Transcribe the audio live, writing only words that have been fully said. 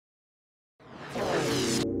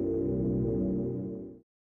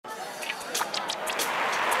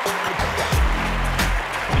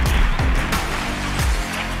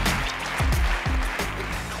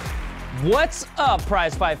What's up,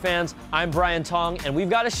 Prize Fight fans? I'm Brian Tong, and we've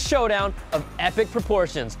got a showdown of epic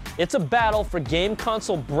proportions. It's a battle for game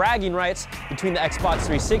console bragging rights between the Xbox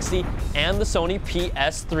 360 and the Sony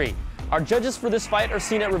PS3. Our judges for this fight are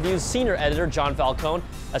CNET Review's senior editor, John Falcone,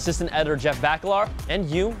 assistant editor, Jeff Bakalar, and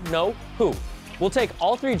you know who. We'll take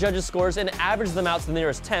all three judges' scores and average them out to the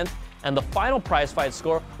nearest 10th, and the final prize fight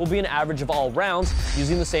score will be an average of all rounds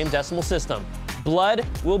using the same decimal system. Blood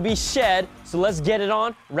will be shed, so let's get it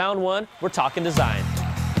on. Round one, we're talking design.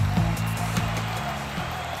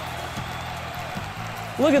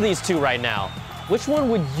 Look at these two right now. Which one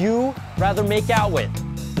would you rather make out with?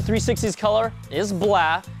 The 360's color is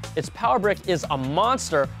blah, its power brick is a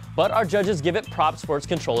monster, but our judges give it props for its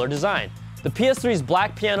controller design. The PS3's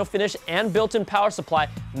black piano finish and built-in power supply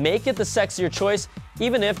make it the sexier choice,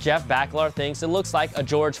 even if Jeff Bakalar thinks it looks like a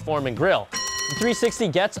George Foreman grill. The 360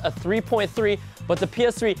 gets a 3.3, but the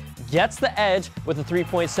PS3 gets the edge with a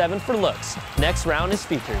 3.7 for looks. Next round is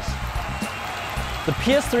features. The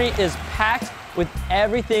PS3 is packed with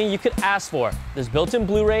everything you could ask for. There's built-in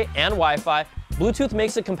Blu-ray and Wi-Fi. Bluetooth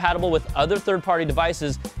makes it compatible with other third-party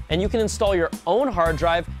devices, and you can install your own hard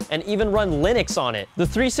drive and even run Linux on it. The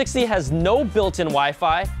 360 has no built-in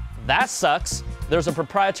Wi-Fi. That sucks. There's a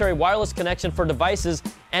proprietary wireless connection for devices,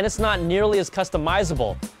 and it's not nearly as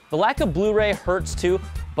customizable. The lack of Blu-ray hurts too,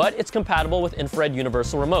 but it's compatible with infrared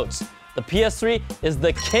universal remotes. The PS3 is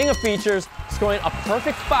the king of features, scoring a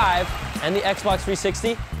perfect 5, and the Xbox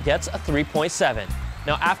 360 gets a 3.7.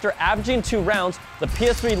 Now, after averaging 2 rounds, the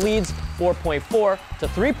PS3 leads 4.4 to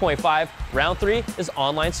 3.5. Round 3 is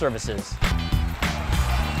online services.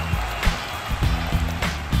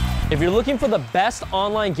 If you're looking for the best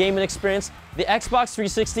online gaming experience, the Xbox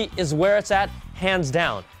 360 is where it's at, hands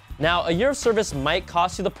down. Now, a year of service might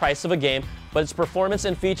cost you the price of a game, but its performance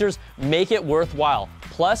and features make it worthwhile.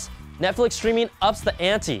 Plus, Netflix streaming ups the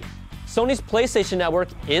ante. Sony's PlayStation Network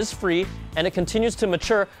is free, and it continues to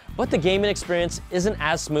mature, but the gaming experience isn't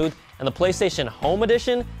as smooth, and the PlayStation Home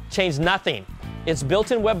Edition changed nothing. Its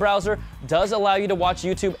built-in web browser does allow you to watch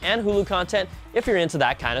YouTube and Hulu content if you're into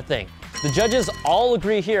that kind of thing. The judges all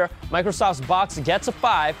agree here, Microsoft's box gets a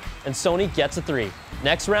 5, and Sony gets a 3.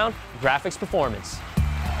 Next round, graphics performance.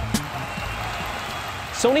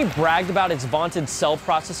 Sony bragged about its vaunted Cell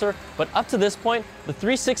processor, but up to this point, the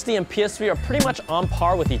 360 and PS3 are pretty much on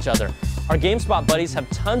par with each other. Our GameSpot buddies have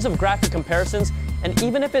tons of graphic comparisons, and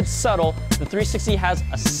even if it's subtle, the 360 has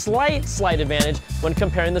a slight advantage when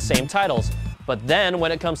comparing the same titles. But then,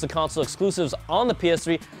 when it comes to console exclusives on the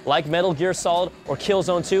PS3, like Metal Gear Solid or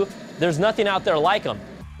Killzone 2, there's nothing out there like them.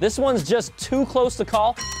 This one's just too close to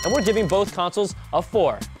call, and we're giving both consoles a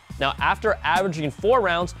 4. Now, after averaging 4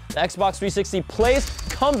 rounds, the Xbox 360 plays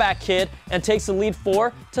Comeback Kid and takes the lead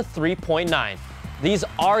 4 to 3.9. These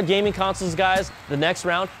are gaming consoles, guys. The next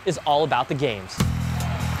round is all about the games.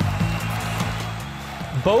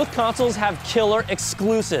 Both consoles have killer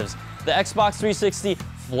exclusives. The Xbox 360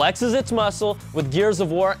 flexes its muscle with Gears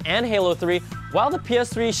of War and Halo 3, while the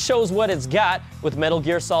PS3 shows what it's got with Metal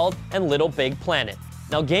Gear Solid and Little Big Planet.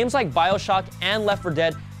 Now, games like BioShock and Left 4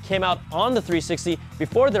 Dead came out on the 360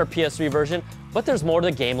 before their PS3 version, but there's more to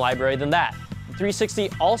the game library than that. The 360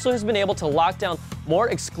 also has been able to lock down more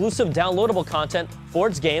exclusive downloadable content for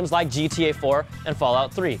its games like GTA 4 and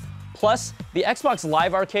Fallout 3. Plus, the Xbox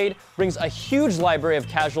Live Arcade brings a huge library of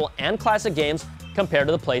casual and classic games compared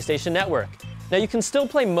to the PlayStation Network. Now, you can still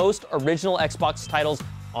play most original Xbox titles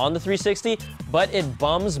on the 360, but it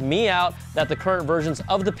bums me out that the current versions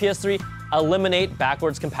of the PS3 eliminate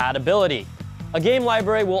backwards compatibility. A game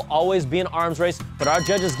library will always be an arms race, but our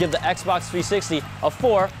judges give the Xbox 360 a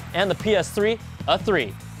 4 and the PS3 a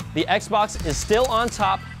 3. The Xbox is still on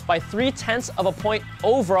top by 0.3 of a point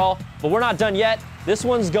overall, but we're not done yet. This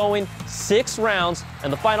one's going 6 rounds,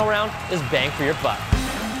 and the final round is bang for your buck.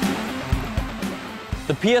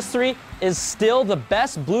 The PS3 is still the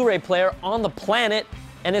best Blu-ray player on the planet,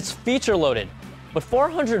 and it's feature-loaded. But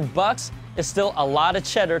 $400 is still a lot of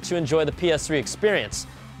cheddar to enjoy the PS3 experience.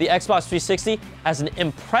 The Xbox 360 has an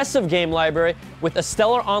impressive game library with a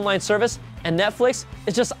stellar online service, and Netflix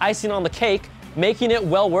is just icing on the cake, making it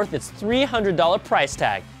well worth its $300 price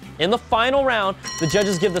tag. In the final round, the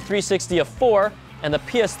judges give the 360 a 4 and the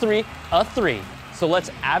PS3 a 3. So let's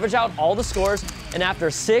average out all the scores, and after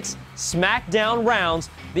 6 smackdown rounds,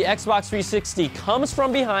 the Xbox 360 comes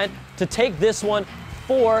from behind to take this one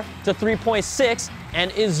 4 to 3.6 and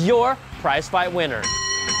is your prize fight winner.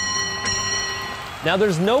 Now,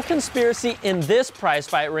 there's no conspiracy in this prize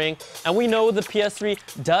fight ring, and we know the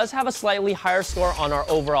PS3 does have a slightly higher score on our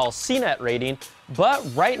overall CNET rating, but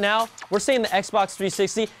right now, we're saying the Xbox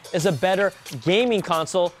 360 is a better gaming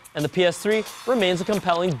console, and the PS3 remains a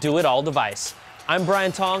compelling do-it-all device. I'm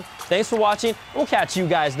Brian Tong, thanks for watching, and we'll catch you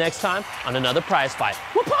guys next time on another prize fight.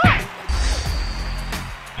 Whoop-ah!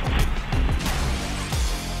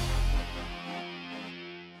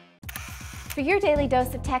 For your daily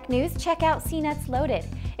dose of tech news, check out CNET's Loaded.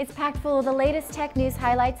 It's packed full of the latest tech news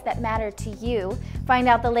highlights that matter to you. Find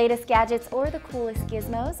out the latest gadgets or the coolest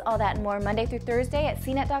gizmos, all that and more Monday through Thursday at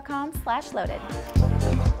cnet.com/loaded.